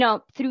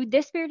through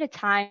this period of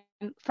time,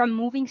 from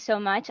moving so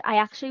much, I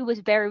actually was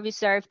very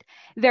reserved,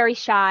 very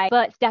shy.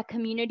 But that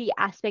community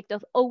aspect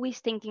of always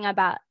thinking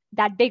about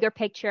that bigger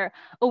picture,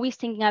 always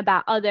thinking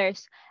about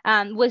others,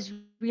 was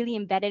really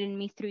embedded in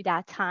me through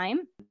that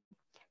time.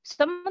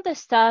 Some of the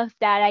stuff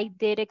that I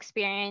did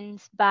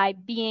experience by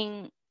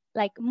being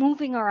like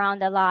moving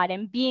around a lot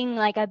and being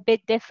like a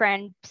bit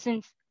different,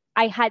 since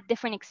I had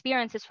different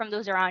experiences from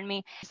those around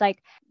me. It's like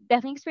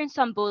definitely experienced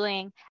some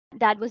bullying.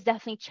 That was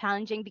definitely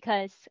challenging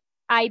because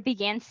I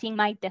began seeing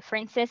my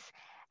differences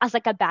as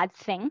like a bad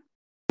thing.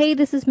 Hey,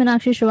 this is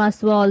Meenakshi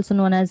Srivastava, also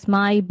known as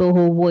My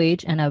Boho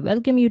Voyage, and I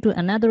welcome you to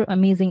another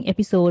amazing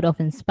episode of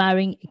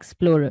Inspiring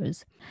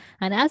Explorers.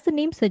 And as the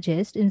name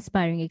suggests,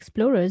 Inspiring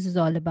Explorers is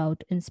all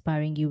about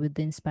inspiring you with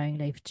the inspiring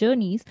life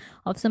journeys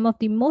of some of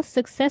the most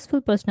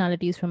successful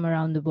personalities from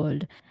around the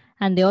world.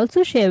 And they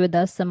also share with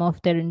us some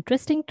of their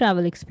interesting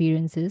travel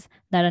experiences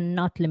that are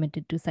not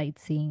limited to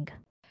sightseeing.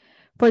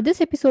 For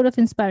this episode of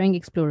Inspiring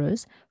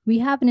Explorers, we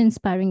have an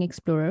inspiring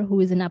explorer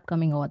who is an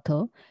upcoming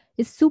author,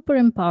 is super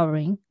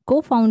empowering,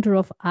 co founder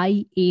of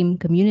I AIM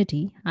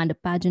community, and a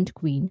pageant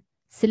queen,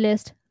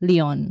 Celeste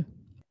Leon.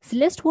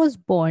 Celeste was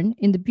born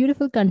in the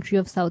beautiful country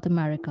of South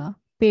America,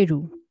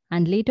 Peru,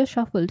 and later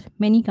shuffled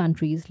many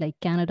countries like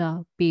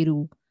Canada,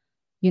 Peru,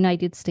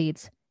 United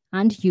States,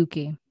 and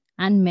UK,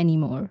 and many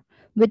more,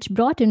 which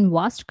brought in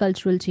vast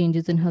cultural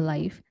changes in her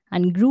life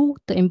and grew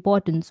the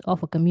importance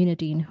of a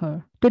community in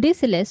her. Today,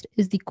 Celeste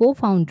is the co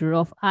founder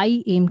of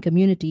I AIM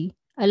Community,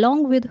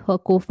 along with her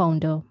co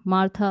founder,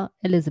 Martha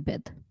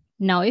Elizabeth.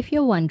 Now, if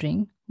you're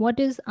wondering, what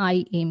is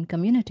I AIM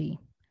Community?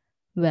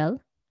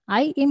 Well,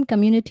 I AIM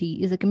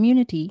Community is a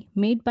community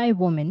made by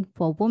women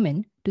for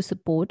women to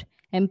support,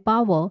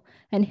 empower,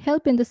 and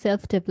help in the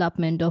self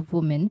development of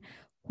women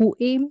who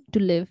aim to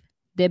live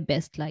their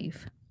best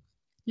life.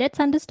 Let's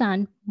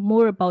understand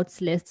more about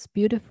Celeste's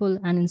beautiful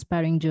and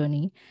inspiring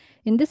journey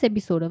in this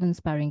episode of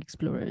Inspiring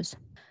Explorers.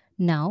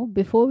 Now,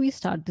 before we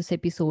start this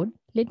episode,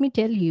 let me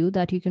tell you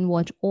that you can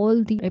watch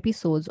all the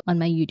episodes on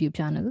my YouTube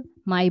channel,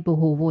 My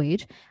Boho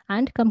Voyage,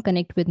 and come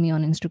connect with me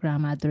on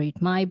Instagram at the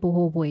rate My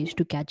Boho Voyage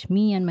to catch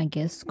me and my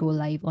guests go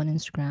live on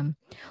Instagram.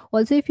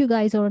 Also, if you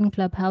guys are on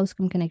Clubhouse,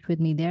 come connect with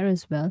me there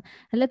as well,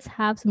 and let's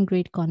have some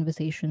great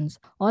conversations.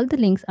 All the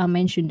links are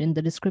mentioned in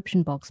the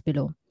description box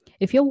below.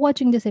 If you're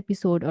watching this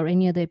episode or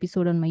any other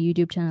episode on my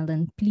YouTube channel,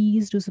 then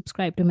please do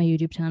subscribe to my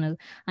YouTube channel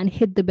and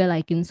hit the bell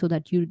icon so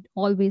that you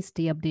always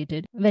stay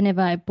updated whenever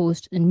I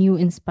post a new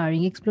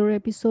Inspiring Explorer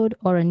episode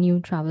or a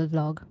new travel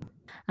vlog.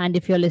 And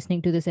if you're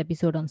listening to this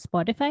episode on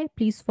Spotify,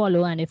 please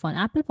follow. And if on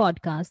Apple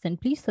Podcasts, then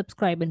please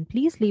subscribe and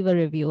please leave a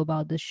review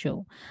about this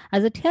show,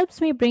 as it helps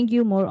me bring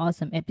you more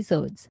awesome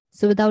episodes.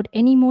 So without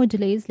any more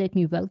delays, let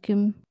me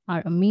welcome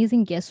our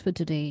amazing guest for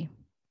today,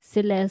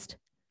 Celeste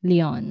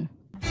Leon.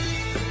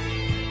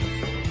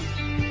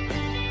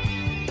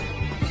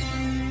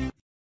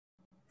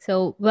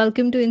 So,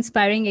 welcome to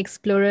Inspiring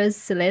Explorers,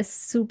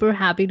 Celeste. Super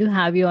happy to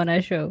have you on our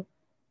show.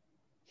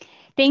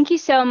 Thank you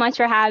so much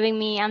for having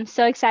me. I'm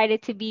so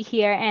excited to be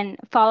here and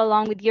follow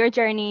along with your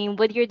journey,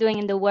 what you're doing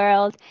in the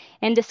world,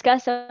 and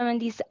discuss some of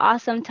these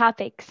awesome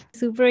topics.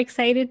 Super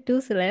excited too,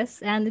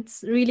 Celeste, and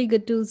it's really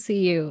good to see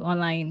you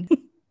online.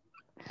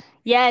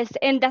 Yes,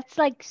 and that's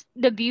like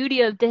the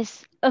beauty of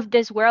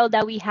this world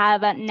that we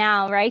have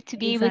now, right? To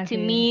be able to Exactly.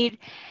 meet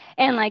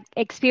and like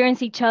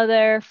experience each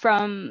other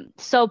from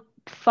so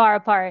far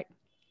apart.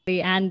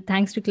 And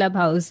thanks to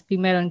Clubhouse, we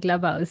met on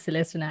Clubhouse,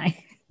 Celeste and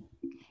I.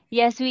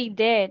 Yes, we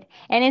did.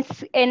 And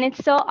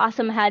it's so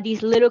awesome how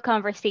these little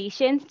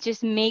conversations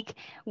just make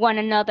one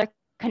another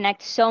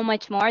connect so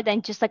much more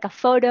than just like a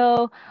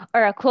photo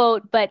or a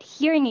quote, but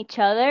hearing each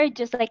other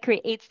just like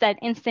creates that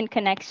instant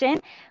connection,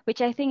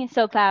 which I think is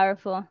so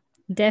powerful.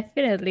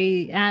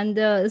 Definitely. And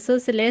so,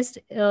 Celeste,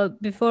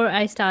 before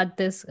I start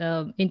this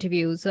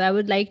interview, so I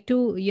would like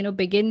to,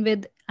 begin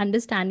with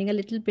understanding a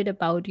little bit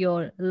about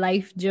your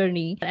life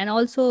journey. And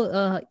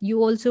also,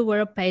 you also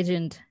were a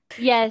pageant.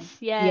 Yes,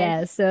 yes.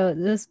 Yeah. So,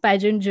 this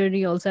pageant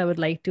journey also, I would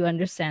like to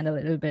understand a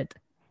little bit.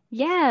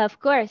 Yeah, of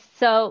course.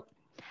 So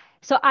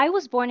I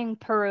was born in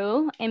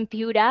Peru, in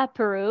Piura,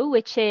 Peru,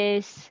 which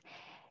is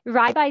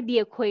right by the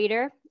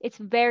equator. It's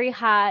very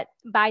hot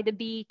by the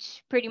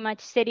beach, pretty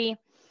much city.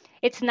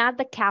 It's not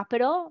the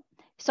capital.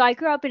 So I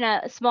grew up in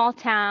a small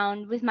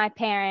town with my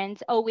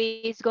parents,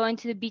 always going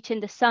to the beach in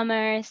the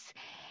summers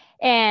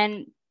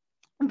and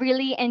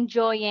really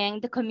enjoying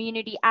the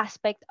community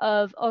aspect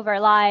of our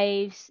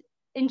lives,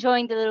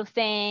 enjoying the little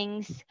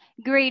things,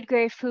 great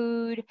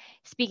food,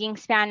 speaking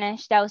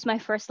Spanish. That was my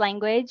first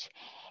language.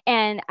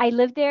 And I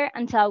lived there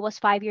until I was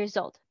 5 years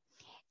old.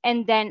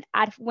 And then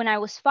when I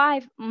was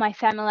five, my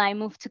family and I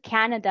moved to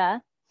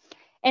Canada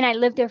and I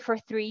lived there for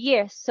 3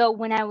 years. So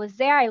when I was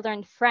there, I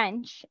learned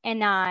French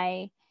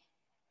and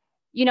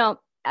you know,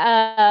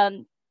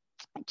 um,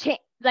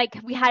 like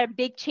we had a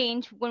big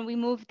change when we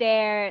moved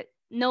there.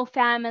 No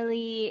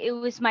family. It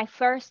was my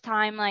first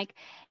time like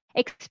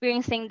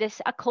experiencing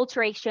this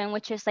acculturation,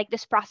 which is like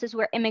this process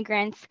where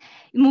immigrants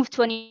move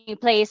to a new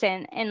place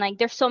and like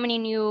there's so many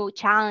new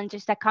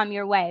challenges that come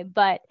your way.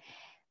 But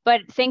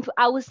But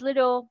I was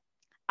little.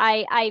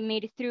 I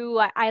made it through.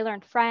 I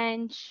learned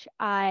French.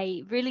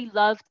 I really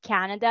loved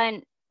Canada.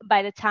 And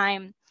by the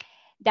time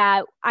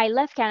that I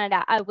left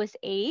Canada, I was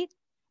 8.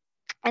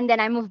 And then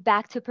I moved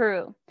back to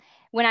Peru.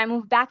 When I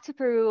moved back to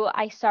Peru,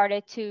 I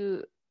started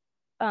to,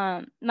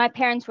 my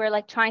parents were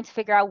like trying to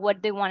figure out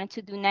what they wanted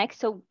to do next.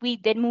 So we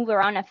did move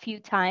around a few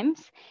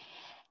times.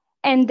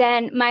 And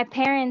then my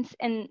parents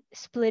and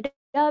split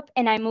up,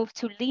 and I moved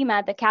to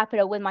Lima, the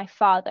capital, with my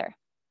father.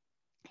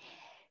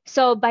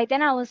 So by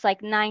then I was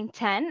like 9,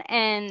 10,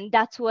 and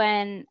that's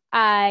when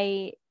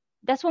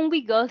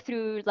we go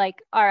through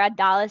like our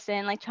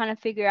adolescent, like trying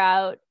to figure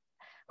out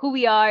who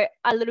we are,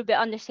 a little bit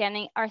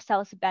understanding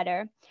ourselves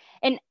better.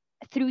 And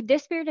through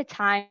this period of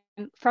time,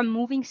 from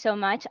moving so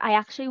much, I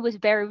actually was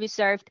very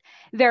reserved,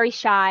 very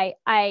shy.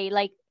 I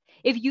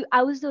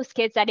was those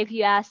kids that if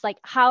you ask like,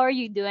 how are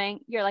you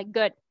doing? You're like,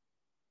 good.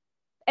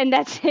 And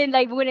that's it,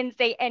 like wouldn't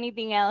say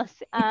anything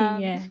else.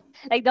 Yeah.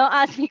 Like don't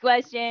ask me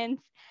questions.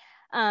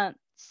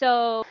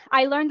 So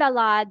I learned a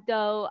lot,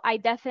 though. I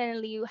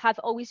definitely have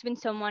always been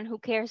someone who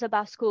cares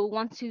about school,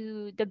 wants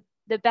to do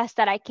the best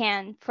that I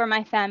can for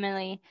my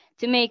family,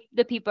 to make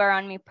the people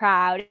around me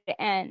proud.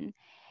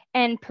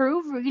 And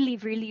Peru really,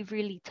 really,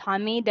 really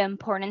taught me the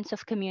importance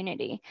of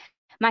community.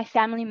 My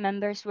family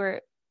members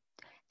were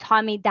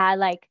taught me that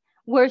like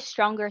we're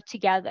stronger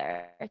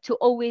together, to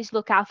always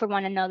look out for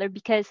one another,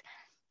 because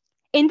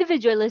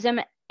individualism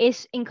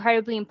is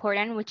incredibly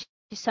important, which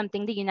is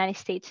something the United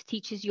States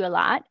teaches you a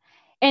lot.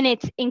 And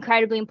it's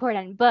incredibly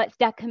important. But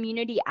that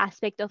community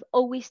aspect of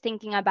always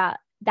thinking about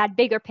that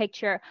bigger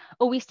picture,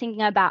 always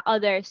thinking about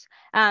others,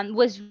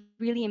 was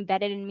really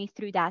embedded in me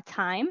through that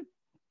time.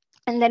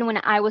 And then when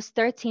I was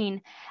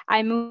 13,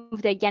 I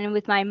moved again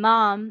with my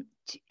mom,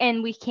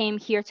 and we came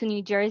here to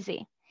New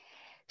Jersey.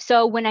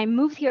 So when I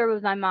moved here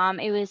with my mom,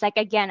 it was like,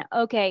 again,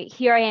 okay,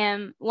 here I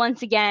am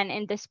once again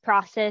in this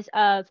process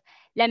of,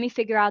 let me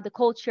figure out the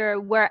culture.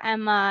 Where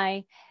am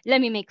I? Let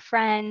me make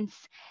friends,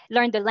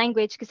 learn the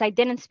language, because I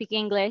didn't speak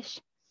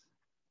English.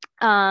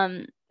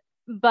 Um,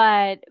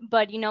 but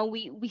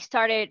we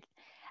started.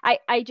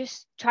 I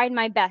just tried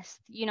my best,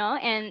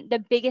 and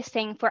the biggest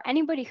thing for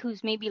anybody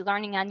who's maybe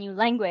learning a new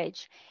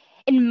language,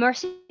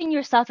 immersing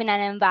yourself in an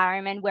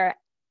environment where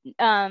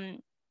um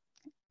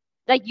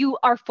like you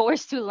are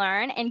forced to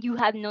learn and you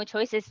have no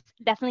choice, is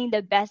definitely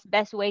the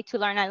best way to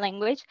learn a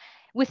language.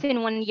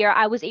 Within 1 year,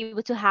 I was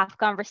able to have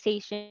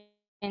conversations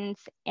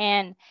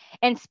and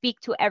and speak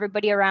to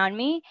everybody around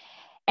me,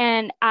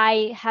 and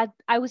I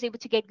was able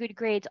to get good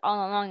grades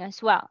all along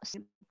as well.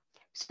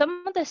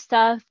 Some of the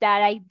stuff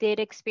that I did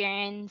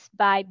experience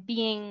by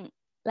being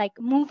like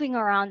moving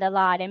around a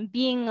lot and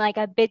being like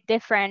a bit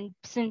different,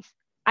 since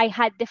I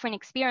had different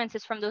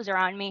experiences from those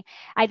around me.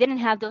 I didn't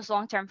have those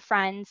long-term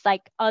friends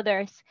like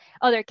other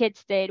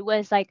kids did.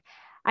 Was like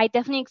I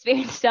definitely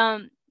experienced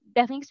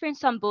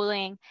some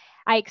bullying.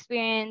 I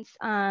experienced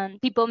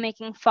people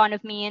making fun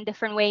of me in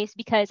different ways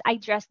because I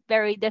dressed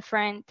very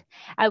different.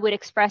 I would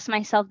express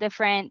myself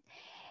different,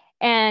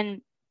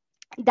 and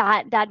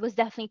that was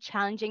definitely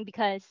challenging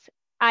because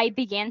I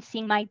began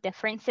seeing my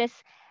differences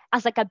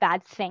as like a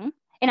bad thing,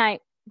 and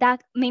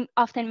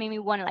often made me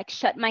want to like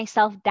shut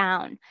myself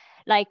down,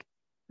 like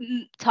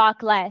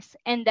talk less.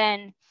 And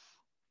then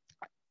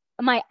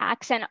my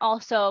accent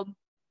also,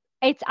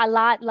 it's a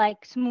lot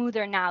like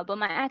smoother now, but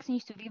my accent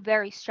used to be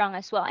very strong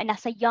as well. And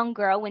as a young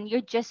girl, when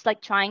you're just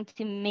like trying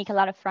to make a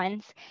lot of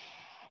friends,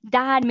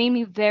 that made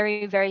me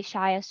very, very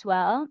shy as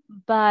well.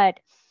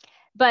 But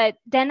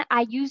then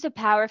I used the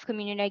power of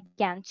community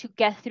again to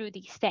get through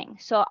these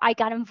things. So I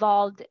got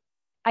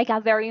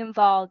very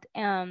involved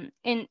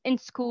in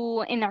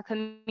school, in our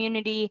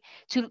community,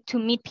 to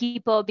meet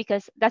people,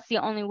 because that's the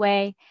only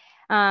way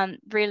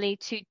really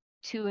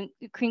to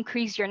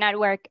increase your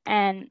network.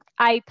 And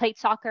I played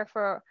soccer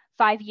for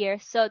 5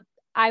 years. So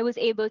I was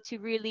able to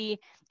really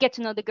get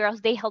to know the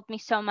girls. They helped me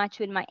so much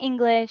with my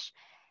English,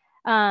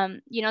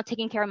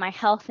 taking care of my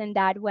health in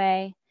that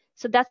way.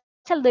 So that's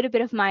a little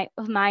bit of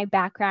my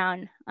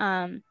background,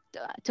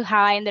 to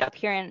how I ended up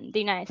here in the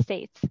United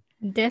States.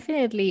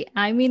 Definitely.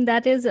 I mean,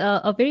 that is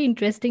a very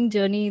interesting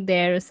journey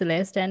there,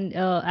 Celeste. And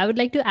I would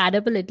like to add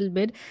up a little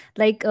bit.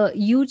 Like,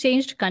 you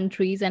changed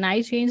countries, and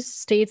I changed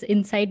states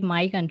inside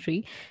my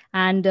country.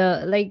 And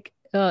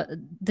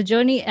the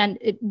journey and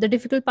the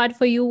difficult part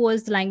for you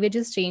was the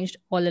languages changed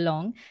all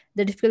along.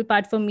 The difficult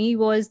part for me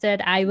was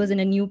that I was in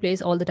a new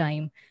place all the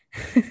time.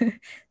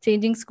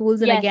 Changing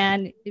schools, and Yes,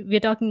 again, we're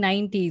talking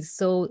 90s,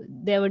 so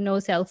there were no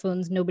cell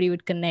phones, nobody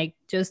would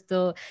connect, just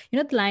the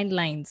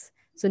landlines,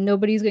 so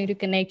nobody's going to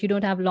connect. You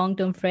don't have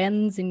long-term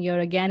friends, and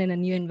you're again in a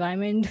new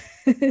environment.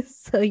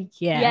 So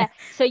yeah, yeah.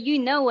 So you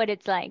know what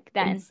it's like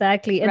then,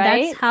 exactly. And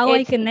that's right? how I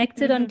It's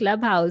connected on mhm.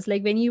 Clubhouse.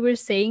 Like when you were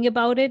saying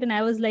about it, and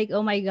I was like,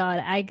 oh my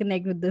God, I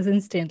connect with this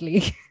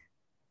instantly.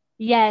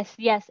 Yes,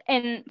 yes.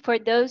 And for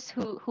those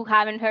who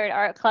haven't heard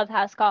our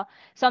Clubhouse call,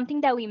 something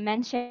that we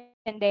mentioned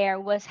there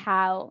was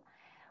how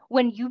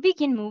when you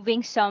begin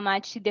moving so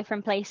much to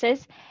different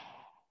places,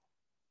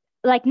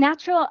 like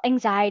natural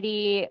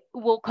anxiety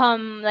will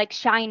come, like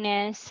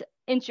shyness,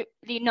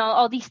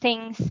 all these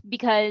things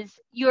because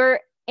you're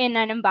in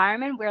an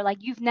environment where like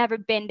you've never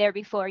been there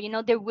before.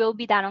 There will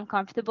be that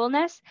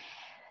uncomfortableness.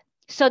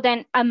 So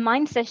then a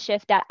mindset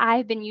shift that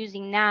I've been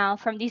using now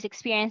from these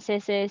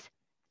experiences is,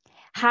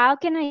 how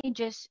can I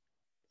just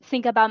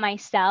think about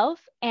myself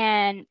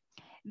and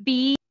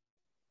be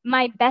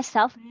my best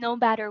self no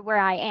matter where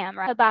I am,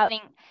 right? About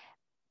being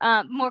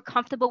more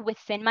comfortable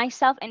within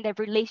myself and the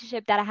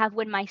relationship that I have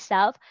with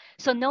myself.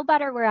 So no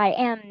matter where I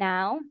am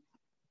now,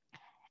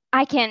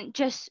 I can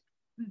just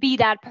be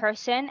that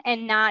person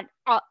and not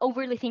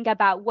overly think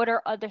about what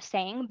are others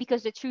saying,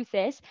 because the truth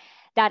is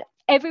that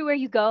everywhere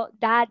you go,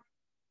 that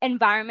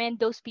environment,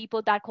 those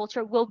people, that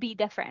culture will be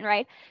different,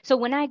 right? So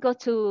when I go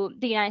to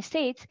the United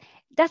States,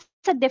 that's a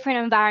different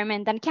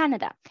environment than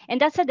Canada, and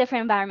that's a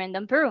different environment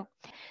than Peru.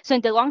 So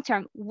in the long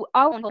term,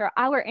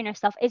 our inner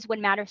self is what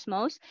matters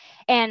most.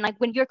 And like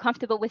when you're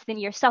comfortable within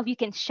yourself, you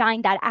can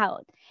shine that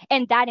out,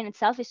 and that in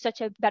itself is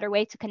such a better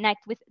way to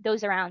connect with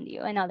those around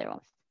you and others.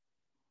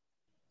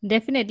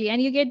 Definitely.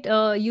 And you get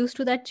used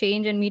to that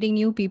change and meeting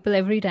new people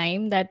every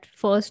time. That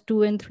first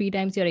 2 and 3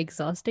 times you're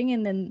exhausting.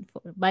 And then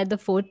by the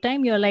fourth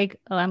time, you're like,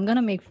 oh, I'm going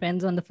to make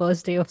friends on the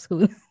first day of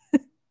school.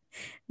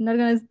 Not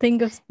going to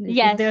think of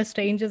if they're Yes,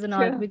 strangers or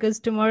not, true. because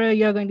tomorrow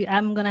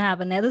I'm going to have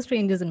another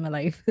strangers in my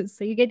life.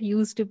 So you get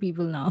used to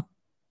people now.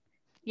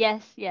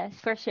 Yes,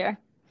 for sure.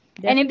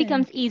 And it Definitely.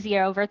 becomes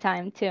easier over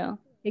time too.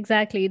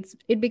 Exactly.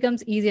 It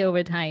becomes easier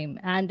over time.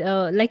 And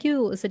like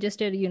you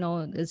suggested,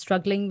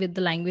 struggling with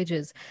the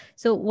languages.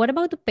 So what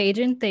about the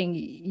pageant thing?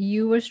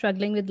 You were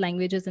struggling with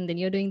languages and then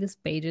you're doing this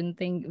pageant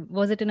thing.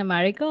 Was it in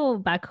America or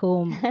back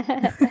home?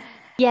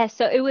 Yeah,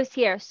 so it was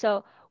here.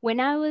 So when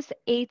I was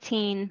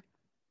 18,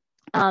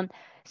 um,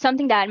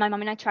 something that my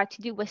mom and I tried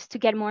to do was to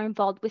get more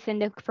involved within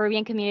the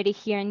Peruvian community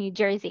here in New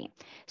Jersey.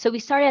 So we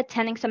started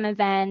attending some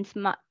events.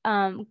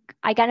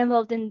 I got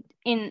involved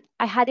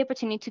I had the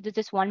opportunity to do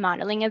this one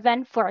modeling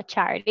event for a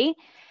charity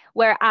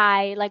where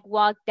I like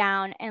walked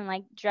down and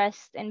like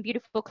dressed in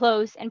beautiful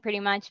clothes and pretty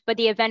much, but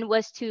the event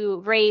was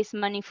to raise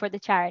money for the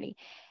charity.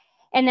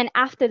 And then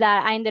after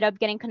that, I ended up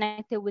getting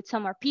connected with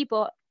some more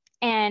people.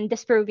 And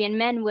this Peruvian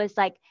man was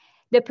like,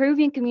 the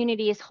Peruvian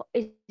community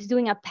is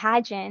doing a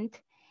pageant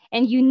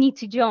and you need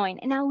to join.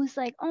 And I was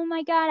like, oh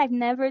my God, I've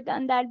never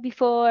done that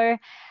before.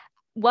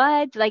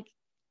 What? Like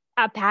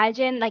a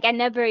pageant? Like I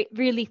never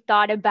really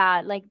thought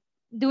about like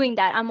doing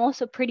that. I'm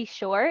also pretty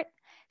short.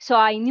 So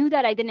I knew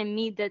that I didn't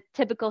meet the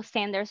typical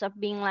standards of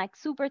being like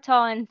super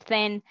tall and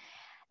thin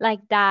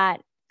like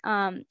that.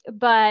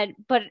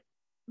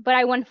 But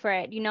I went for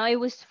it. It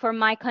was for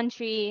my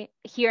country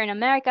here in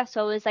America,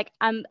 so it was like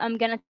I'm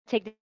gonna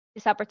take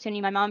this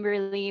opportunity. My mom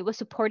really was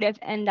supportive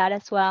in that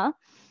as well.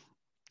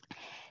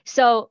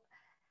 So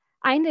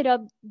I ended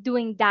up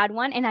doing that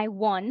one and I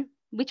won,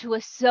 which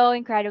was so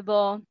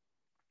incredible.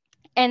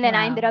 And then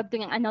I ended Wow. up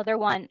doing another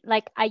one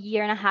like a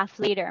year and a half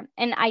later.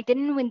 And I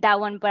didn't win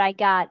that one, but I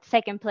got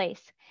second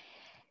place.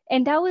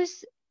 And that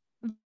was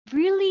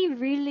really,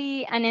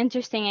 really an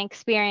interesting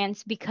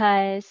experience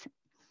because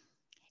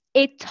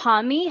it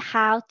taught me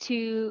how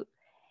to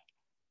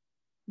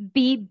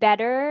be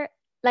better,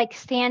 like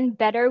stand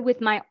better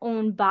with my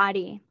own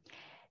body.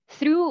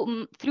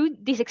 Through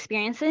these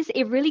experiences,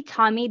 it really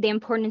taught me the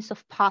importance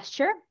of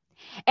posture.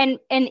 And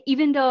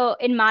even though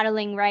in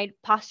modeling, right,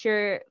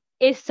 posture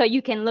is so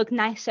you can look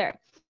nicer,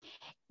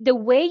 the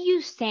way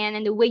you stand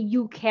and the way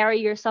you carry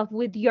yourself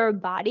with your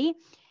body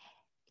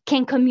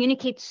can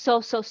communicate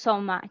so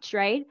much,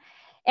 right?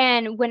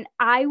 And when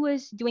I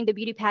was doing the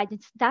beauty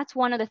pageants, that's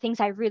one of the things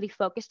I really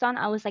focused on.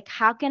 I was like,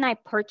 how can I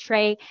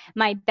portray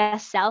my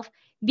best self,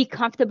 be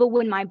comfortable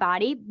with my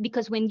body?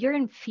 Because when you're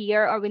in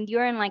fear or when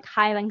you're in like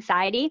high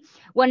anxiety,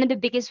 one of the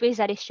biggest ways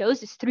that it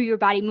shows is through your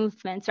body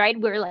movements, right?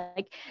 We're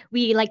like,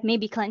 we like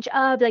maybe clench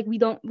up, like we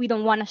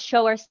don't want to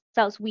show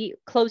ourselves, we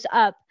close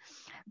up,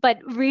 but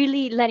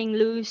really letting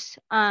loose,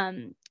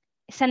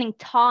 standing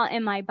tall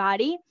in my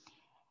body,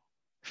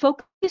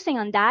 focusing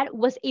on that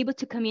was able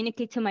to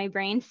communicate to my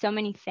brain so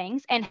many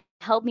things and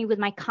help me with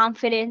my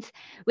confidence,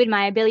 with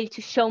my ability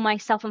to show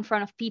myself in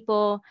front of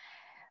people,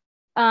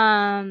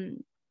 um,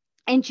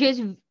 and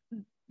just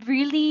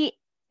really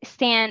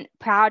stand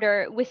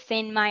prouder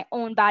within my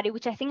own body,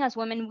 which I think as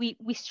women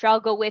we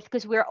struggle with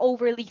because we're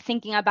overly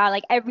thinking about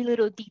like every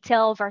little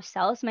detail of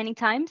ourselves many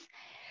times.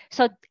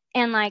 So,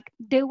 and like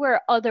there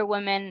were other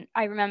women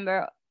I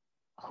remember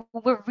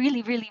who were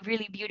really, really,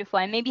 really beautiful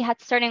and maybe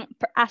had certain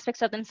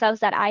aspects of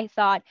themselves that I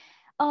thought,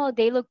 oh,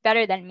 they look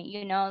better than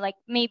me, like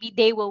maybe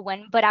they will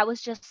win. But I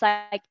was just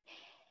like,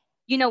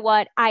 you know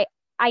what? I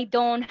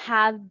don't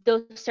have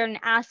those certain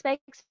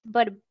aspects,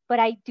 but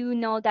I do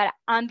know that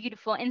I'm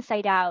beautiful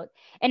inside out,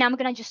 and I'm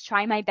gonna just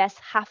try my best,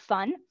 have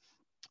fun.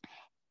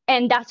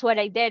 And that's what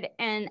I did.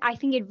 And I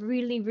think it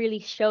really, really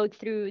showed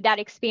through that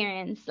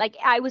experience. Like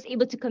I was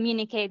able to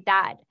communicate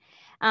that.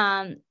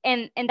 And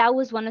that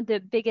was one of the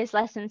biggest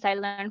lessons I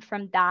learned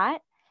from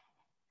that.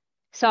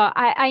 So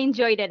I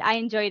enjoyed it. I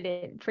enjoyed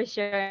it for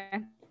sure.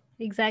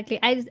 Exactly.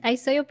 I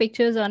saw your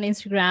pictures on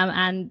Instagram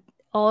and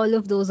all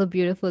of those are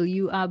beautiful.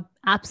 You are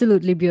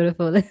absolutely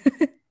beautiful.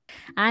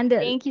 And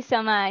Thank you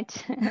so much.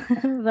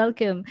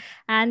 welcome.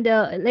 And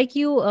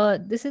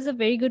this is a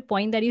very good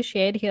point that you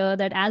shared here,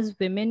 that as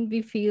women,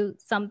 we feel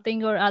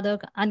something or other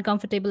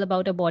uncomfortable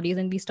about our bodies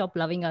and we stop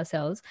loving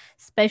ourselves.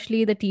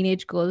 Especially the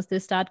teenage girls, they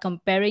start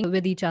comparing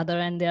with each other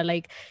and they're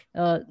like,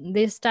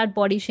 they start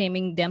body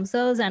shaming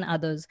themselves and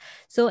others.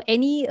 So,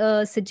 any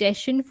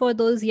suggestion for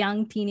those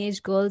young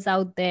teenage girls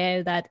out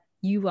there that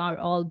you are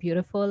all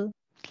beautiful?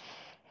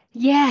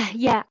 Yeah,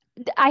 yeah.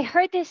 I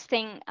heard this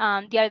thing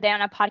the other day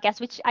on a podcast,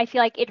 which I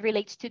feel like it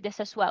relates to this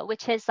as well,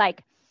 which is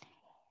like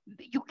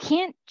you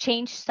can't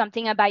change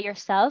something about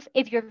yourself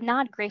if you're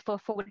not grateful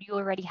for what you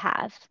already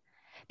have.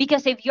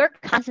 Because if you're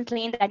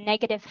constantly in that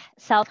negative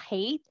self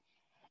hate,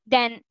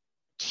 then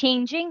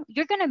changing,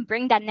 you're going to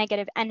bring that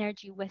negative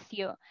energy with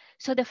you.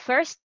 So the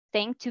first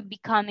thing to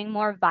becoming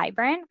more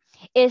vibrant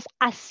is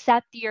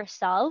accept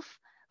yourself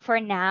for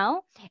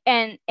now,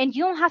 and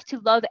you don't have to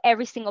love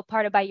every single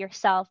part about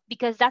yourself,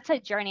 because that's a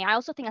journey. I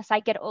also think as I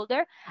get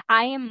older,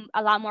 I am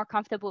a lot more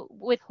comfortable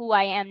with who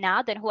I am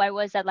now than who I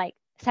was at like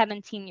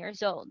 17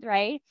 years old,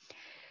 right?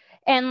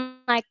 And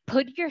like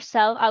put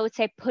yourself, I would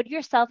say put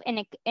yourself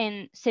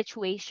in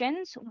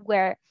situations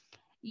where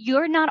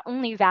you're not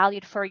only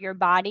valued for your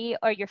body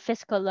or your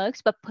physical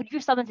looks, but put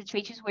yourself in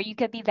situations where you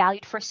could be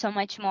valued for so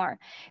much more,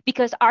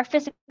 because our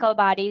physical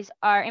bodies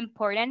are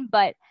important,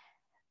 but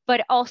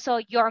also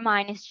your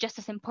mind is just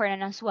as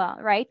important as well,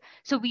 right?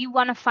 So we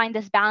want to find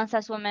this balance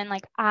as women.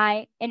 Like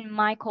I, in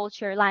my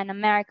culture, Latin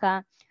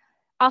America,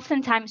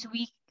 oftentimes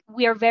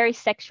we are very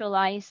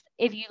sexualized.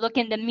 If you look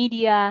in the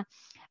media,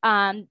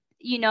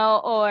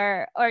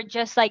 or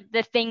just like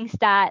the things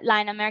that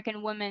Latin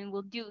American women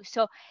will do.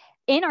 So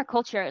in our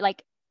culture,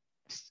 like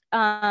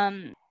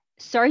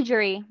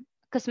surgery,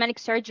 cosmetic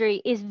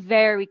surgery is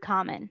very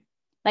common.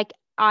 Like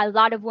a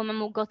lot of women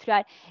will go through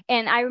that.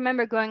 And I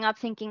remember growing up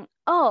thinking,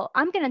 oh,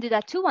 I'm going to do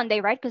that too one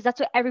day, right? Because that's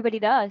what everybody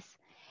does.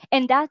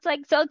 And that's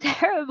like so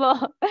terrible.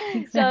 So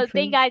thank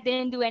Exactly. God I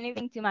didn't do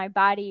anything to my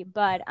body.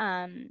 But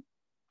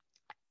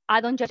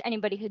I don't judge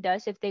anybody who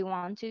does. If they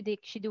want to, they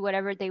should do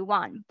whatever they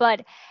want.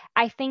 But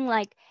I think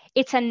like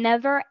it's a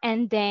never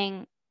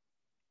ending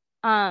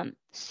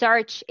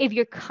search. If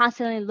you're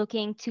constantly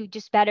looking to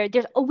just better,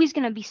 there's always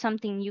going to be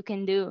something you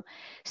can do.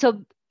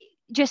 So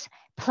just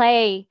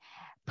play,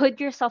 put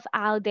yourself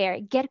out there,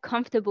 get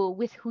comfortable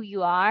with who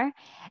you are,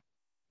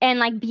 and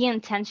like be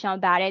intentional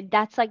about it.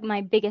 That's like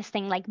my biggest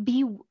thing. Like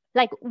be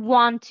like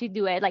want to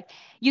do it. Like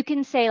you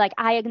can say like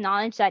I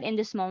acknowledge that in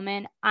this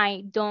moment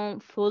I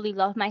don't fully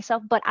love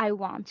myself, but I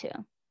want to,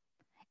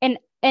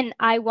 and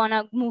I want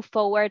to move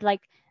forward, like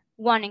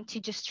wanting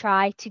to just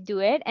try to do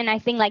it. And I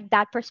think like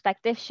that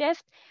perspective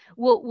shift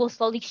will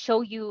slowly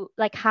show you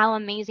like how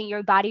amazing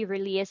your body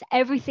really is,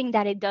 everything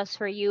that it does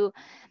for you.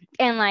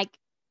 And like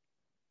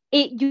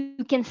it,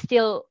 you can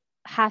still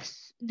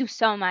do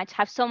so much,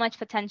 have so much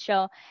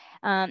potential,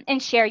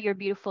 and share your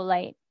beautiful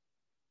light.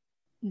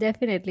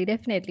 Definitely,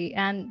 definitely.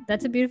 And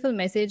that's a beautiful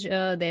message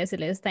there,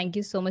 Celeste. Thank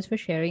you so much for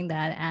sharing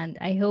that. And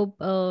I hope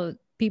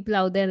people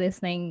out there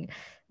listening,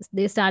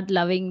 they start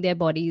loving their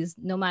bodies,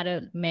 no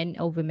matter men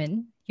or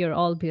women. You're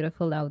all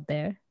beautiful out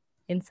there,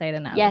 inside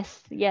and out.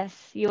 Yes,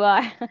 yes, you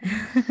are.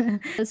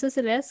 So,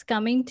 Celeste,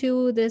 coming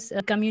to this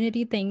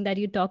community thing that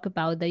you talk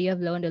about, that you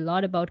have learned a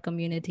lot about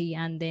community,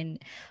 and then,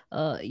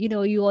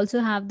 you also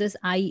have this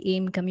I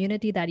AIM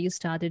community that you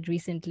started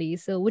recently.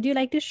 So, would you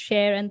like to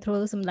share and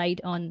throw some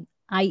light on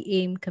I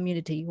AIM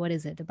community? What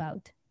is it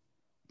about?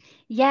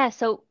 Yeah,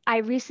 so I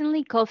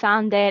recently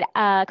co-founded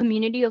a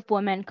community of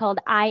women called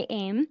I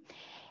AIM.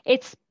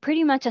 It's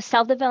pretty much a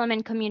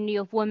self-development community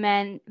of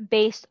women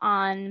based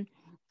on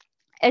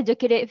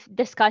educative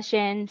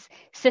discussions,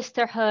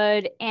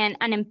 sisterhood, and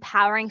an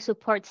empowering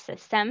support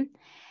system.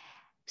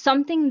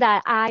 Something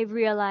that I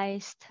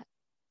realized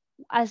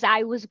as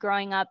I was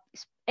growing up,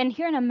 and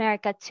here in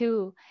America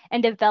too,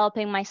 and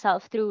developing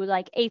myself through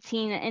like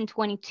 18 and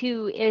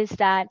 22, is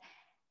that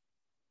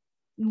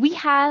we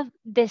have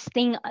this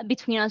thing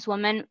between us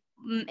women,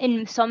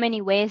 in so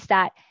many ways,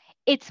 that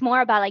it's more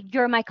about like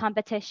you're my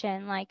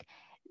competition, like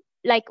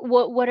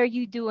what are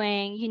you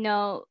doing,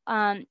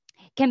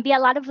 can be a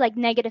lot of like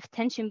negative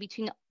tension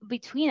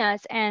between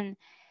us. And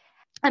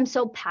I'm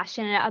so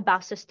passionate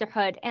about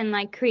sisterhood and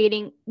like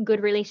creating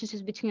good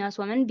relationships between us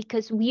women,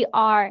 because we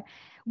are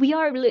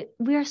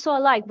so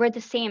alike, we're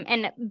the same,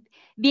 and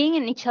being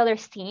in each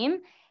other's team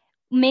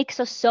makes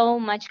us so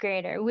much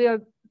greater. We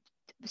are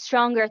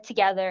stronger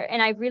together.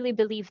 And I really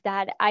believe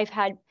that I've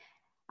had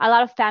a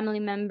lot of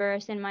family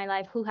members in my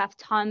life who have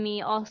taught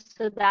me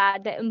also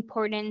that the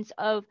importance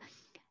of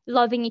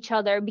loving each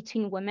other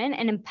between women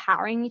and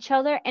empowering each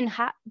other, and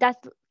that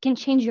can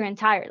change your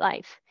entire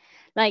life.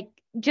 Like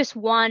just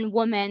one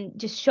woman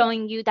just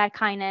showing you that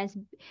kindness,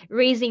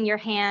 raising your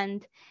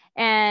hand,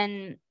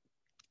 and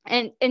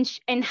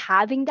and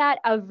having that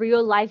a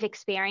real life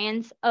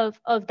experience of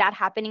that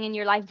happening in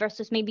your life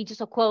versus maybe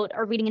just a quote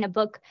or reading in a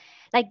book,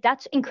 like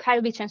that's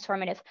incredibly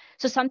transformative.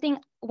 So something,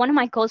 one of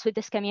my goals with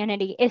this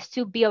community is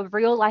to be a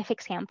real life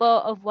example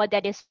of what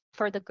that is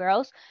for the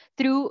girls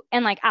through,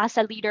 and like as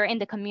a leader in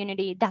the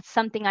community, that's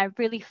something I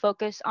really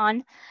focus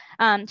on,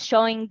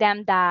 showing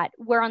them that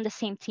we're on the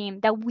same team,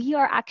 that we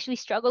are actually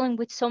struggling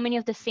with so many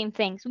of the same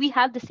things, we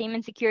have the same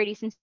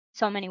insecurities in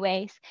so many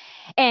ways,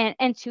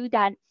 and two,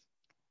 that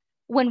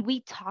when we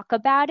talk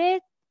about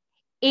it,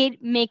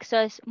 it makes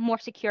us more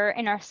secure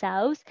in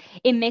ourselves.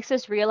 It makes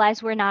us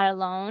realize we're not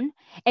alone.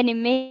 And it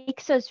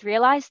makes us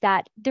realize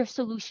that there's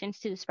solutions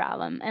to this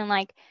problem. And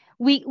like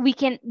we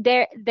can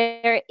there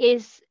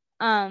is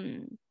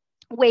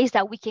ways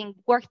that we can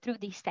work through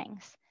these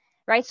things.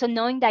 Right. So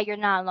knowing that you're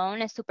not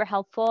alone is super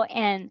helpful.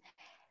 And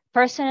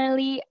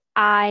personally,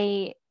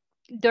 I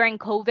during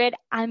COVID,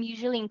 I'm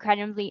usually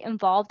incredibly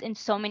involved in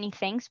so many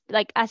things.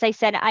 Like as I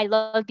said, I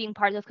love being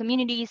part of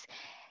communities,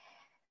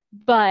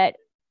 but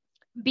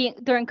being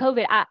during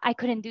COVID, I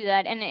couldn't do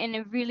that, and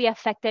it really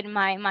affected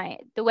my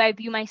the way I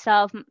view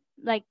myself.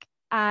 Like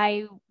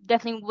I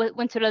definitely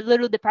went through a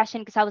little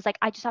depression because I was like,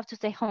 I just have to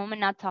stay home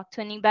and not talk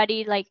to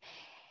anybody. Like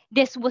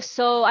this was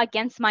so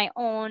against my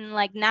own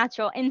like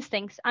natural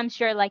instincts. I'm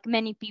sure like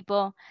many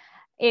people,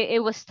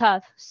 it was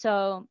tough.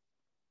 So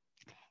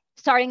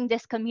starting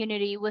this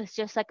community was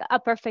just like a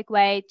perfect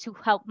way to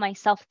help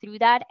myself through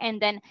that,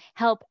 and then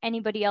help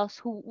anybody else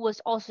who was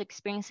also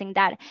experiencing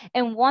that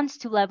and wants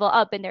to level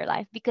up in their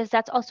life, because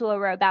that's also what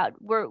we're about.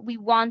 We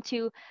want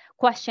to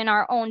question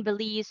our own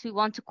beliefs, we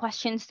want to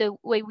question the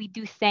way we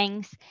do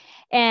things,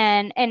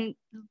 and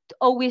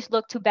always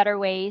look to better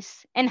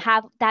ways and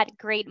have that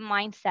great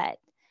mindset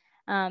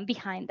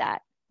behind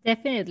that.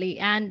 Definitely.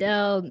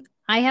 And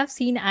I have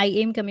seen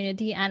IAM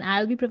community, and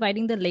I'll be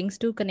providing the links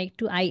to connect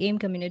to IAM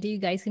community. You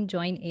guys can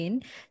join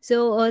in.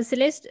 So,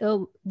 Celeste,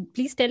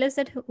 please tell us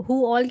that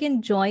who all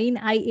can join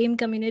IAM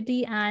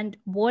community, and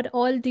what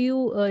all do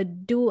you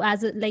do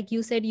as a, like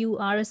you said, you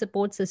are a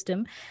support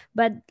system,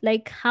 but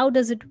like how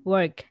does it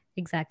work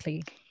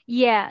exactly?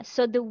 Yeah,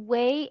 so the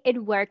way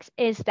it works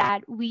is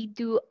that we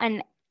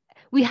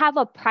have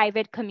a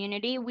private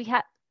community. We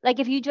have, like,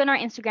 if you join our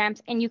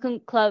Instagrams, and you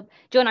can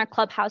join our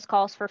clubhouse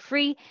calls for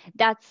free.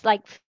 That's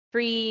like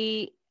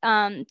free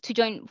to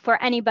join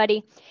for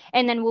anybody.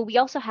 And then what we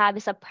also have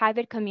is a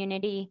private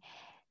community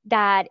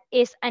that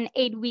is an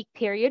 8 week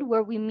period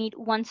where we meet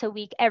once a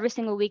week, every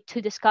single week,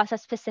 to discuss a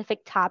specific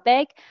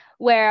topic,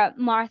 where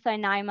Martha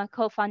and I, my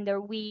co-founder,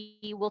 we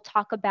will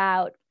talk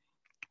about,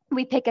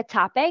 we pick a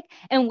topic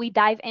and we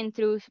dive in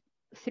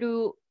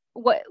through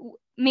what,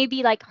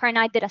 maybe like her and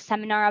I did a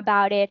seminar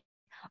about it,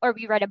 or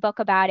we read a book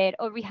about it,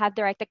 or we have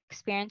direct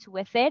experience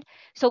with it.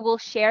 So we'll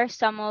share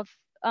some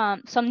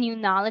new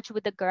knowledge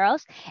with the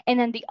girls, and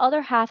then the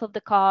other half of the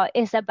call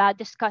is about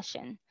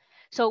discussion.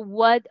 So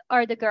what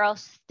are the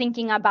girls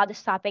thinking about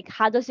this topic?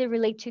 How does it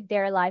relate to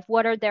their life?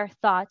 What are their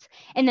thoughts?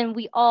 And then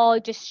we all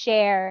just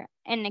share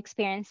and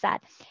experience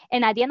that.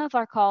 And at the end of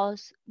our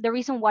calls, the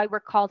reason why we're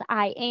called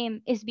I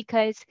aim is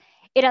because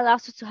it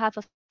allows us to have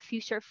a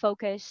future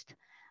focused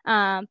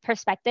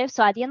perspective.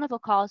 So at the end of the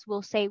calls,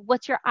 we'll say,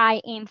 what's your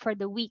I aim for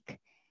the week?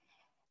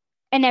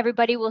 And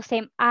everybody will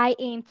say, I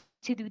aim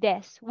to do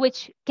this,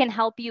 which can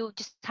help you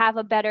just have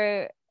a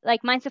better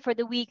like mindset for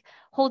the week,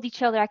 hold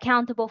each other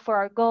accountable for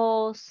our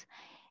goals,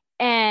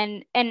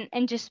 and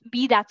just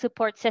be that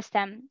support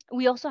system.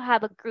 We also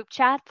have a group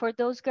chat for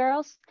those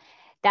girls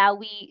that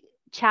we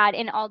chat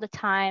in all the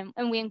time,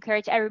 and we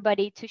encourage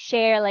everybody to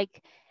share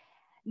like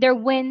their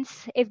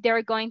wins, if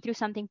they're going through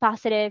something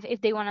positive, if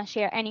they want to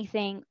share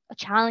anything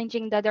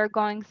challenging that they're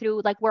going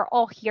through. Like, we're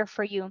all here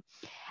for you.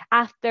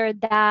 After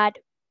that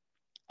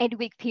 8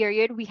 week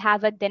period, we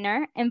have a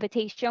dinner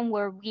invitation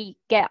where we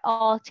get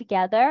all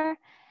together.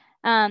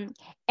 And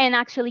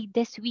actually,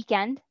 this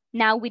weekend,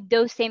 now with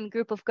those same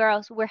group of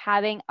girls, we're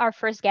having our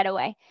first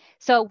getaway.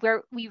 So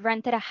we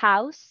rented a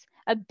house,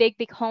 a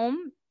big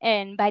home,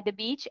 and by the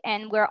beach,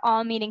 and we're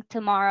all meeting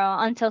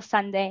tomorrow until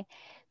Sunday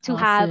to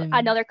have Awesome.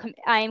 another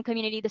IM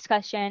community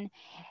discussion,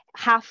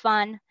 have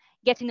fun,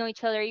 get to know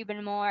each other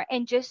even more,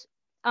 and just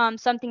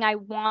something I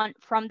want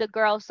from the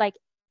girls, like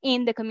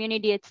in the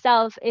community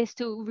itself, is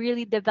to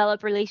really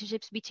develop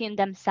relationships between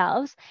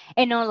themselves,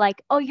 and know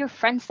like, oh, you're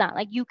friends now.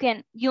 Like, you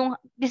don't,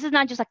 this is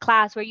not just a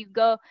class where you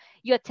go,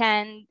 you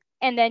attend,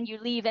 and then you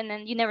leave, and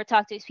then you never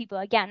talk to these people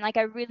again. Like,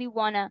 I really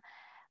want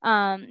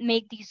to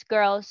make these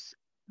girls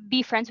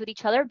be friends with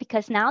each other,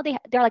 because now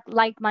they're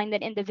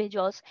like-minded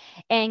individuals,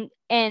 and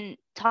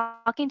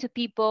talking to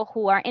people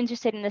who are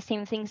interested in the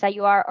same things that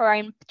you are, or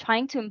are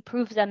trying to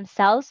improve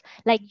themselves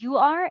like you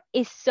are,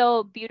 is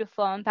so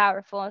beautiful and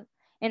powerful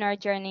in our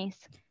journeys.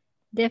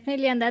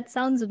 Definitely, and that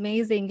sounds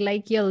amazing.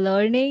 Like you're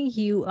learning,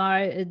 you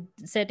are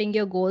setting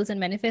your goals and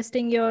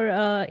manifesting your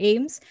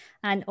aims,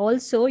 and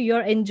also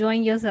you're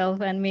enjoying yourself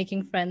and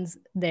making friends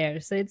there.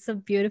 So it's a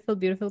beautiful,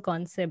 beautiful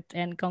concept.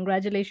 And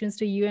congratulations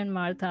to you and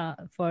Martha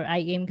for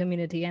IAM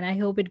community. And I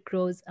hope it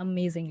grows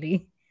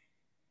amazingly.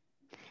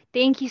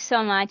 Thank you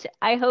so much.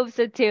 I hope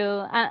so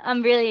too.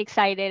 I'm really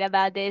excited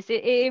about this.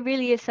 It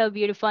really is so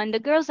beautiful, and the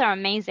girls are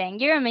amazing.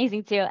 You're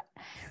amazing too.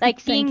 Like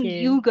Thank seeing you.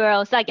 you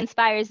girls like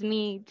inspires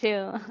me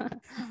too.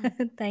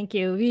 Thank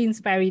you. We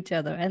inspire each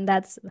other, and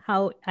that's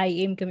how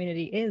IAM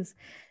community is.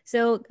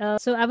 So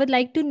I would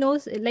like to know,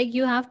 like,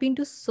 you have been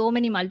to so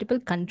many multiple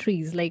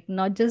countries, like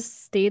not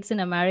just states in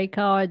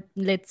America or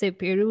let's say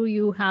Peru.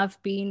 You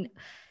have been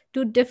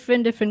to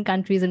different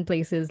countries and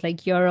places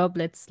like Europe,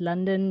 let's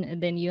London,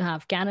 and then you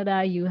have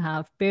Canada, you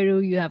have Peru,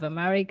 you have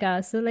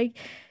America. So like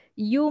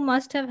you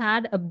must have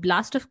had a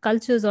blast of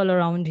cultures all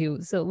around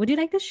you. So would you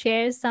like to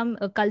share some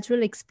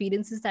cultural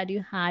experiences that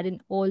you had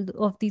in all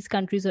of these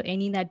countries, or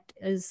any that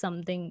is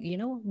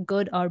something,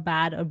 good or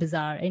bad or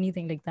bizarre,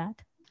 anything like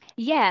that?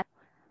 Yeah,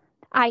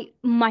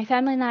 my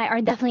family and I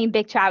are definitely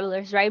big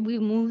travelers, right? We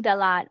moved a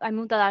lot. I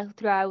moved a lot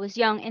through I was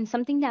young, and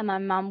something that my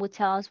mom would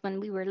tell us when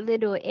we were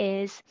little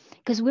is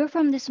because we're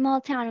from this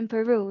small town in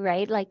Peru,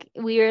 right? Like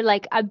we're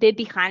like a bit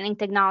behind in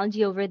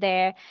technology over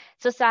there.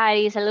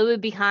 Society is a little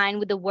bit behind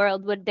with the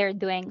world, what they're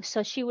doing.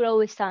 So she would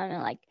always tell me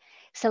like,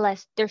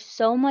 Celeste, there's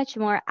so much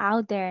more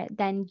out there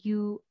than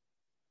you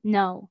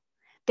know.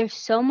 There's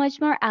so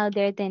much more out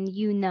there than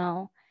you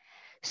know.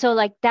 So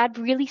like that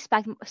really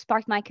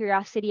sparked my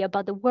curiosity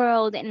about the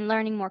world and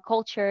learning more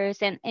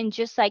cultures, and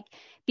just like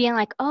being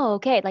like, oh,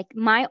 okay, like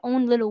my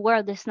own little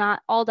world is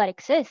not all that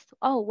exists.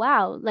 Oh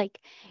wow, like,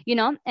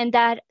 and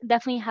that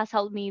definitely has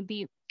helped me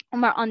be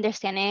more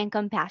understanding and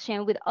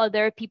compassionate with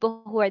other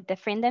people who are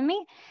different than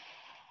me.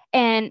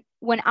 And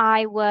when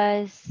I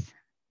was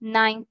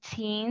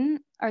 19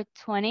 or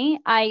 20,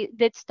 I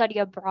did study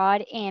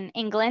abroad in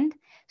England.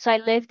 So I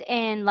lived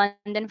in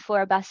London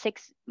for about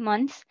 6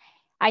 months.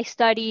 I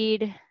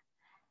studied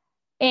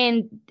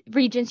in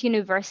Regent's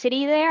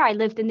University there. I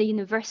lived in the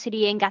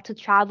university and got to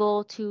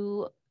travel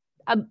to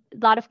a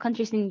lot of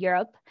countries in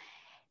Europe.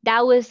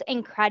 That was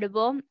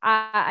incredible.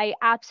 I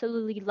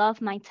absolutely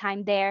love my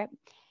time there.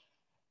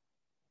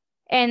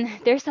 And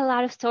there's a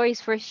lot of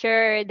stories for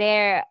sure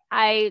there.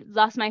 I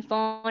lost my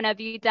phone a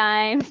few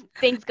times,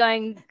 things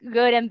going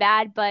good and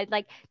bad, but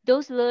like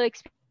those little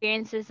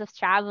experiences of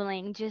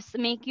traveling just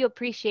make you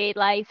appreciate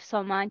life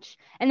so much.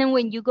 And then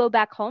when you go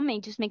back home,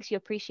 it just makes you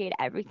appreciate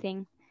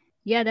everything.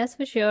 Yeah, that's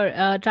for sure.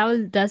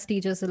 Travel does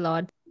teach us a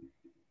lot.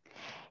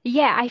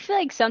 Yeah, I feel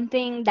like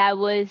something that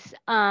was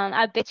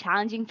a bit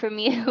challenging for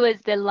me was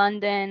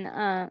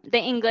the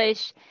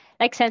English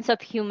like sense of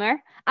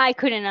humor. I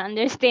couldn't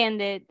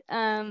understand it.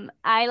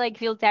 I like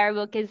feel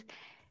terrible because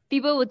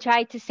people would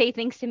try to say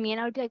things to me and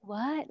I would be like,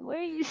 "What? What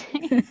are you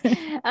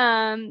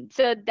saying?"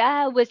 So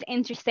that was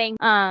interesting.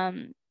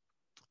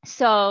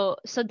 So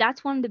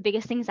that's one of the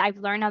biggest things I've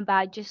learned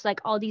about just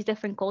like all these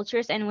different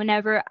cultures. And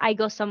whenever I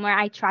go somewhere,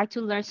 I try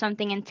to learn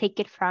something and take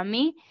it from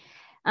me.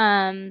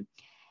 Um,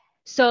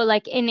 so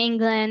like in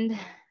England,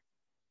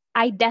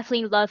 I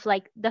definitely love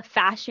like the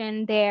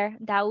fashion there.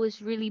 That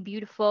was really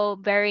beautiful,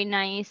 very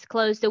nice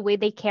clothes, the way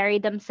they carry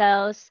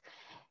themselves.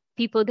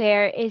 People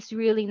there is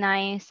really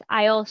nice.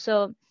 I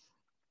also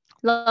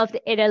loved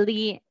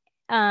Italy.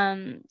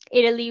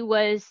 Italy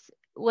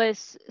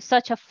was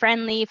such a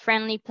friendly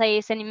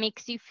place, and it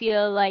makes you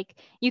feel like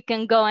you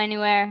can go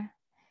anywhere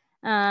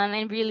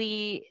and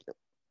really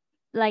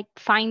like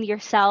find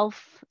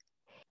yourself.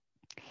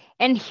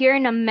 And here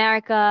in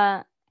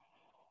America,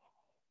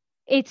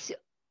 it's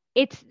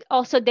it's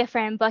also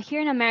different, but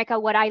here in America,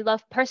 what I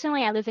love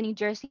personally, I live in New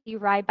Jersey,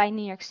 right by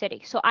New York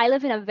City. So I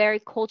live in a very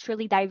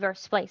culturally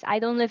diverse place. I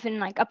don't live in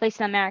like a place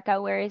in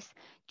America where it's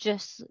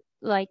just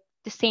like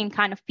the same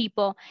kind of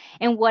people.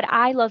 And what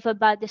I love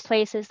about this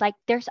place is like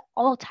there's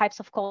all types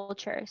of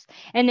cultures.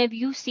 And if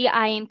you see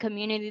I am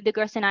community, the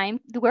girls and I am,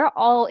 we're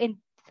all in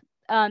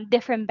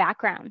different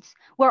backgrounds.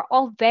 We're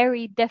all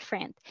very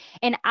different.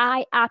 And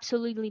I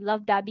absolutely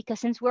love that because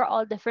since we're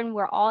all different,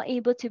 we're all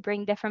able to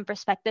bring different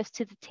perspectives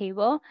to the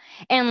table.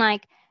 And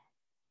like,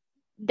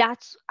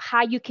 that's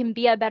how you can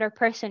be a better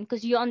person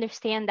because you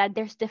understand that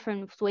there's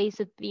different ways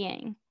of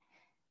being.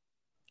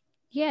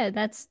 Yeah,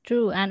 that's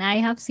true. And I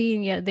have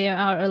seen, yeah, there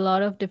are a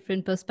lot of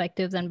different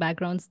perspectives and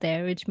backgrounds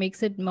there, which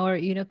makes it more,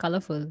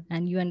 colorful,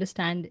 and you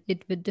understand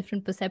it with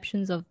different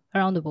perceptions of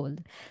around the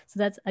world. So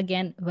that's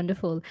again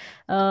wonderful.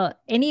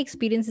 Any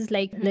experiences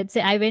like, Hmm. let's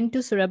say I went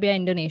to Surabaya,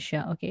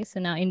 Indonesia. Okay.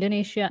 So now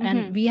Indonesia,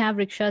 and Hmm. we have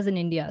rickshaws in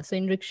India. So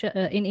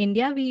in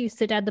India, we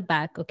sit at the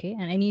back. Okay.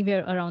 And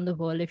anywhere around the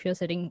world, if you're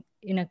sitting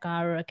in a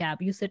car or a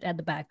cab, you sit at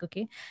the back.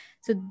 Okay.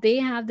 So they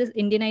have this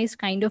Indianized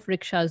kind of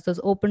rickshaws, those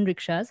open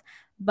rickshaws,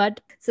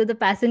 but so the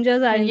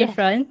passengers are in the Yes.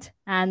 front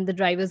and the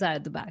drivers are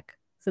at the back.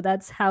 So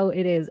that's how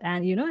it is.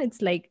 And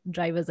it's like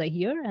drivers are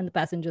here and the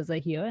passengers are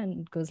here,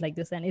 and it goes like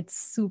this, and it's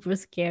super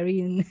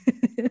scary. And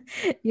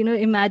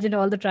imagine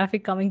all the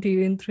traffic coming to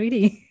you in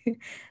 3D.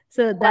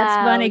 So that's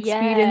one Wow.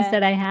 experience Yeah.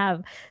 that I